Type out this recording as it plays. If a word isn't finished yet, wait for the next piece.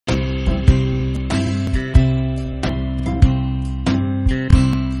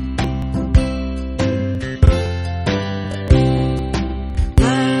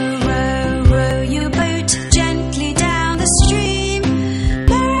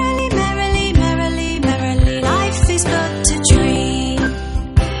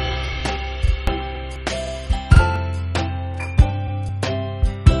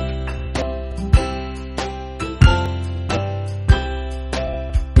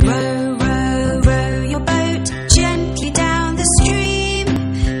Row, row, row your boat gently down the stream.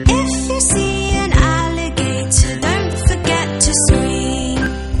 If you see an alligator, don't forget to scream.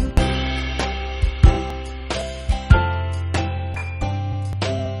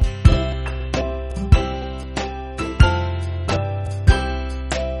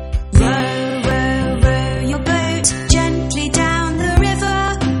 Row, row, row your boat gently down the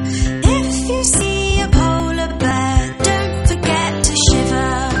river. If you see a polar bear, don't forget to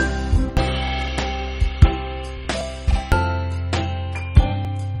shiver.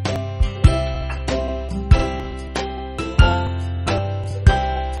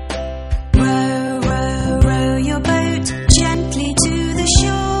 Row, row, row your boat gently to the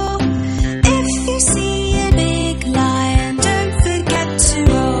shore. If you see a big lion, don't forget to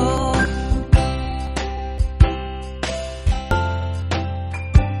roar.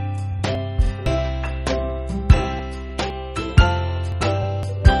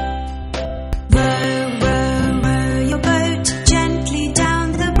 Row, row, row your boat gently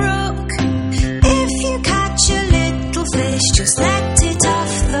down the brook. If you catch a little fish, just let it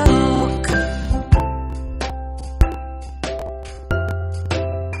off the hook.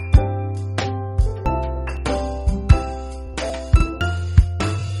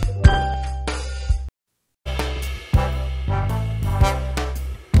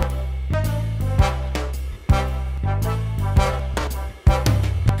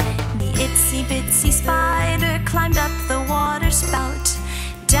 The itsy bitsy spider climbed up the water spout.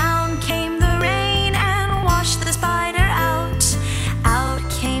 Down came the rain and washed the spider out. Out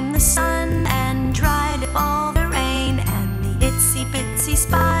came the sun and dried up all the rain. And the itsy bitsy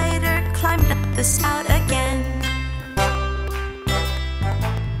spider climbed up the spout again.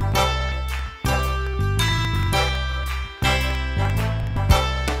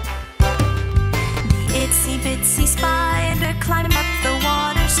 The itsy bitsy spider climbed up the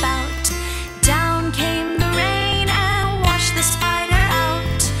water spout. Down came the rain and washed the spider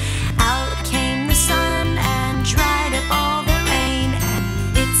out. Out came the sun and dried up all the rain.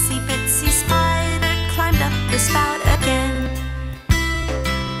 And the itsy bitsy spider climbed up the spout again.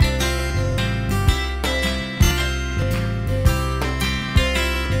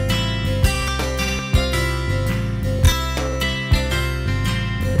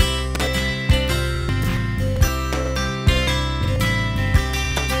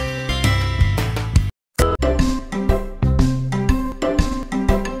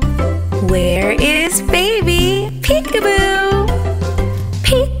 Where is baby Peekaboo?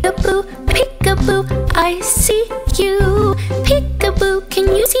 Peekaboo, peekaboo, I see you. Peekaboo,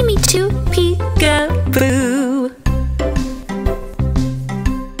 can you see me too? Peekaboo.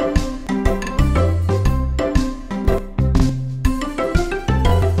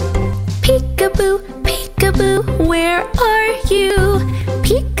 Peekaboo, peekaboo, where are you?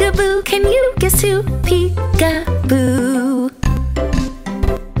 Peekaboo, can you guess who? Peekaboo.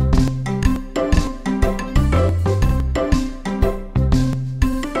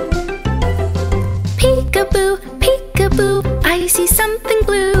 Peekaboo, peekaboo, I see something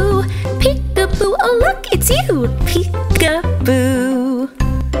blue. Peekaboo, oh look, it's you. Peekaboo.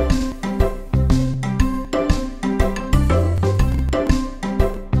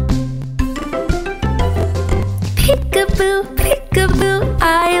 Peekaboo, peekaboo,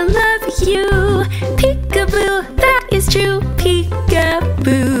 I love you. Peekaboo, that is true.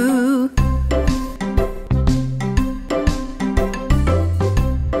 Peekaboo.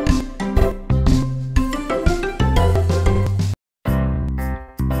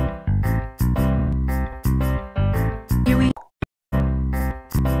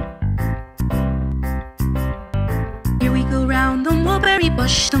 Here we go round the mulberry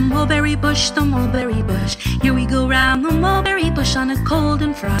bush, the mulberry bush, the mulberry bush. Here we go round the mulberry bush on a cold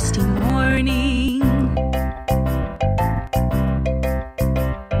and frosty morning.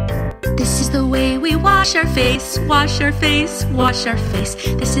 This is the way we wash our face, wash our face, wash our face.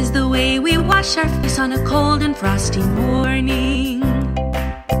 This is the way we wash our face on a cold and frosty morning.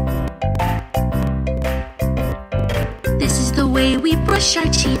 This is the way we brush our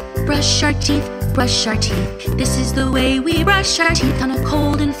teeth, brush our teeth, brush our teeth. This is the way we brush our teeth on a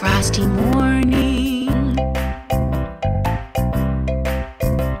cold and frosty morning.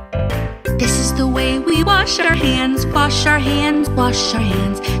 This is the way we wash our hands, wash our hands, wash our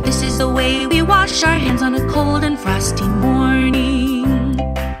hands. This is the way we wash our hands on a cold and frosty morning.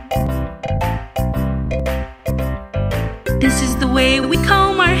 This is the way we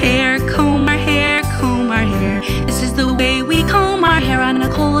comb our hair, comb our hair, comb our hair. This is the way we comb our hair on a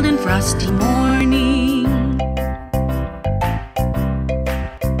cold and frosty morning.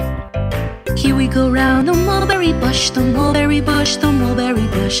 Here we go round the mulberry mulberry bush, the mulberry bush, the mulberry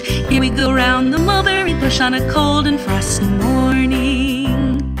bush. Here we go round the mulberry bush on a cold and frosty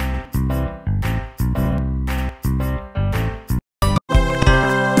morning.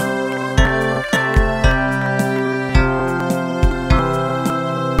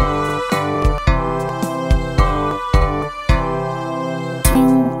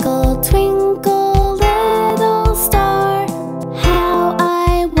 Twinkle, twinkle, little star, how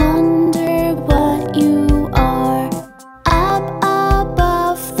I wonder what you are. Up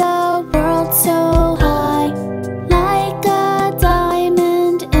above the world so high, like a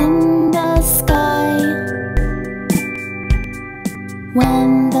diamond in the sky.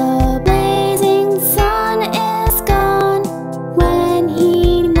 When the blazing sun is gone, when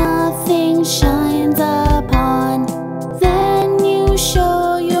he nothing shines upon, then you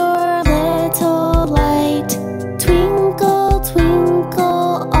show your little light. Twinkle,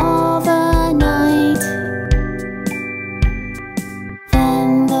 twinkle all the night.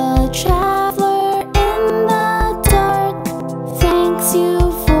 Then the traveler in the dark thanks you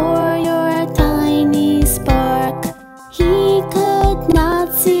for your tiny spark. He could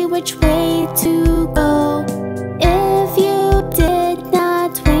not see which way to go if you did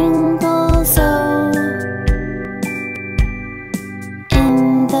not twinkle so.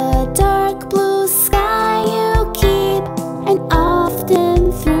 In the dark blue sky you keep, and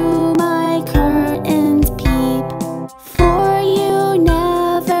often through my curtains peep, for you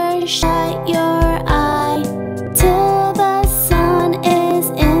never shut your eye till the sun is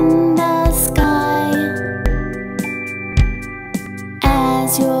in the sky.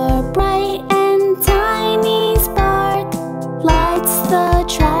 As your bright and tiny spark lights the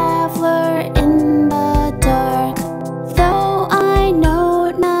traveler in the dark, though I know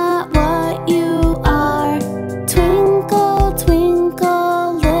not what you are, twinkle,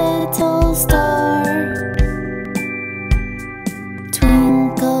 twinkle, little star.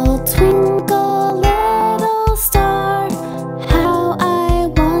 Twinkle, twinkle, little star, how I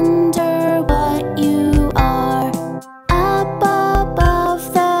wonder what you are. Up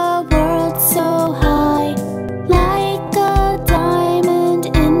above the world so high, like a diamond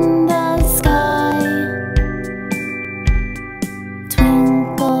in the sky.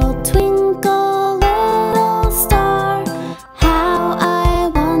 Twinkle, twinkle, little star, how I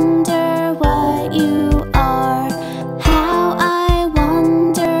wonder what you are. How I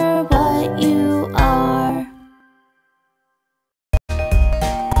wonder what you are.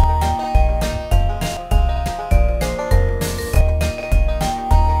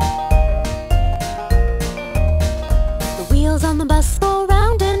 The wheels on the bus go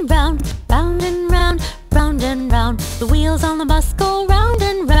round and round, round and round, round and round. The wheels on the bus go round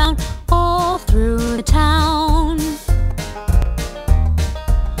and round, all through the town. The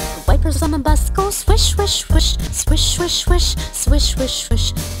wipers on the bus go swish, swish, swish, swish, swish, swish, swish, swish,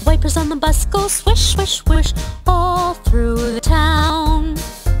 swish. The wipers on the bus go swish, swish, swish, all through the town.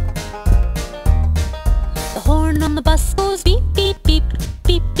 The horn on the bus goes beep, beep, beep,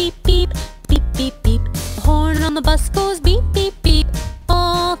 beep, beep, beep, beep, beep, beep. The horn on the bus goes beep, beep, beep,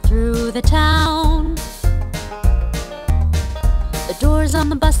 all through the town. The doors on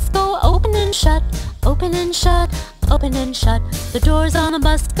the bus go open and shut, open and shut, open and shut. The doors on the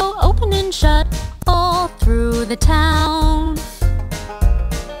bus go open and shut, all through the town.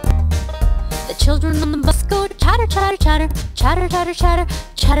 The children on the bus go chatter, chatter, chatter, chatter, chatter, chatter,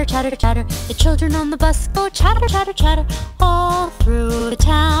 chatter, chatter, chatter. The children on the bus go chatter, chatter, chatter, all through the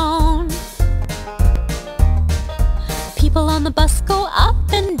town. The people on the bus go up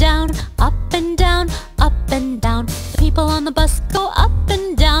and down, up and down, up and down. The people on the bus go up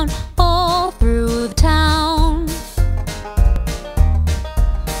and down, all through the town.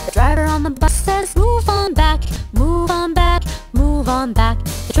 The driver on the bus says move on back, move on back, move on back.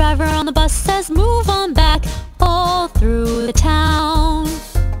 The driver on the bus says move on back, all through the town.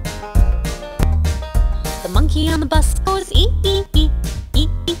 The monkey on the bus goes ee ee ee, ee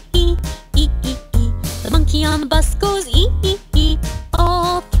ee ee, ee ee ee. The monkey on the bus goes ee ee ee,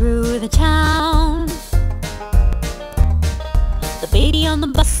 all through the town. The baby on the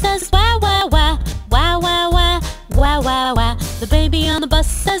bus says wah wah wah, wah wah wah, wah wah wah. The baby on the bus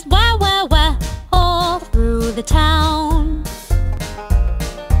says wah wah wah, all through the town.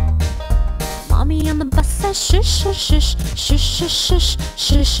 Mommy on the bus says shush shush shush, shush shush shush,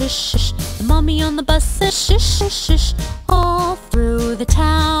 shush shush shush. The mommy on the bus says shush shush shush, all through the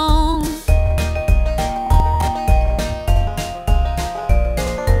town.